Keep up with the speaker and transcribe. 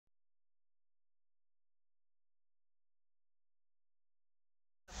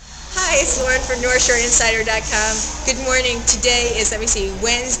it's Lauren from NorthShoreInsider.com. Good morning. Today is,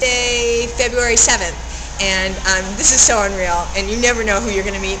 Wednesday, February 7th. And this is so unreal. And you never know who you're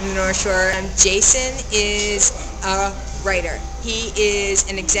going to meet in the North Shore. Jason is a writer. He is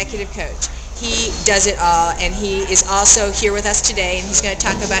an executive coach. He does it all, and he is also here with us today, and he's going to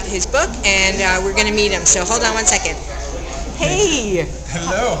talk about his book, and we're going to meet him. So hold on one second. Hey!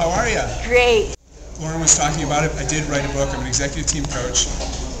 Hello, how are you? Great. Lauren was talking about it. I did write a book. I'm an executive team coach.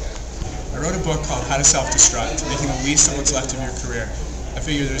 I wrote a book called How to Self-Destruct, Making the Least of What's Left of Your Career. I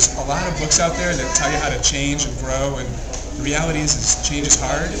figure there's a lot of books out there that tell you how to change and grow, and the reality is change is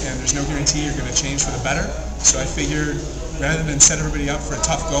hard, and there's no guarantee you're going to change for the better. So I figured rather than set everybody up for a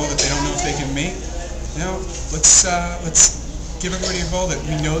tough goal that they don't know if they can meet, let's give everybody a goal that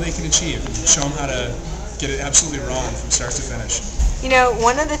we know they can achieve and show them how to get it absolutely wrong from start to finish. You know,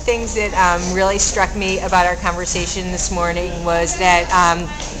 one of the things that really struck me about our conversation this morning was that,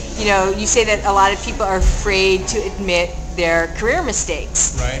 you say that a lot of people are afraid to admit their career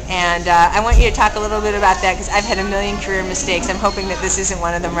mistakes. Right. And I want you to talk a little bit about that, because I've had a million career mistakes. I'm hoping that this isn't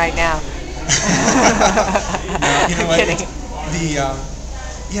one of them right now. No, you know what? Kidding.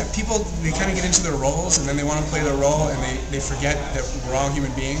 People, they kind of get into their roles, and then they want to play their role, and they forget that we're all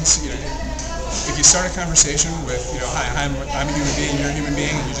human beings. If you start a conversation with, hi, I'm a human being, you're a human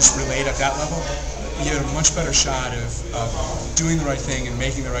being, and you just relate at that level, you get a much better shot of doing the right thing and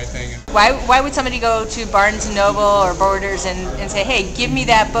making the right thing. Why would somebody go to Barnes & Noble or Borders and say, hey, give me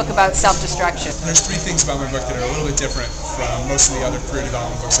that book about self-destruction? There's three things about my book that are a little bit different from most of the other career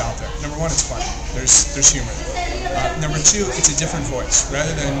development books out there. Number one, it's fun. There's humor. Number two, it's a different voice.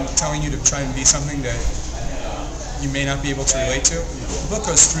 Rather than telling you to try and be something that you may not be able to relate to, the book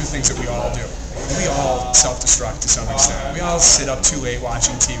goes through things that we all do. We all self-destruct to some extent. We all sit up too late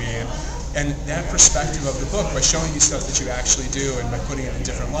watching TV. And that perspective of the book, by showing you stuff that you actually do and by putting it in a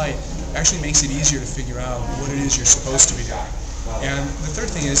different light, actually makes it easier to figure out what it is you're supposed to be doing. And the third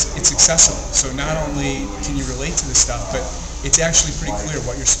thing is, it's accessible. So not only can you relate to this stuff, but it's actually pretty clear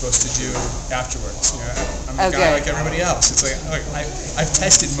what you're supposed to do afterwards. I'm a guy like everybody else. It's like I've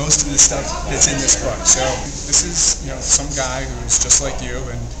tested most of the stuff that's in this book. So this is some guy who's just like you.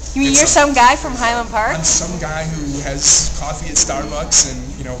 And you mean you're some guy from Highland Park? I'm some guy who has coffee at Starbucks and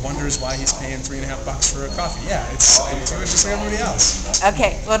wonders why he's paying $3.50 for a coffee. Yeah, it's just like everybody else.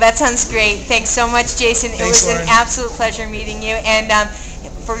 Okay, well that sounds great. Thanks so much, Jason. Thanks, it was Lauren. An absolute pleasure meeting you. And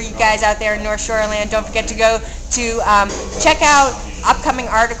for you guys out there in North Shore land, don't forget to go to check out upcoming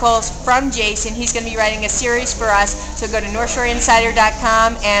articles from Jason. He's going to be writing a series for us, so go to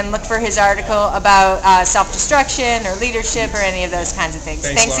NorthShoreInsider.com and look for his article about self-destruction or leadership or any of those kinds of things.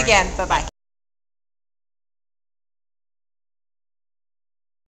 Thanks Thanks again. Bye-bye.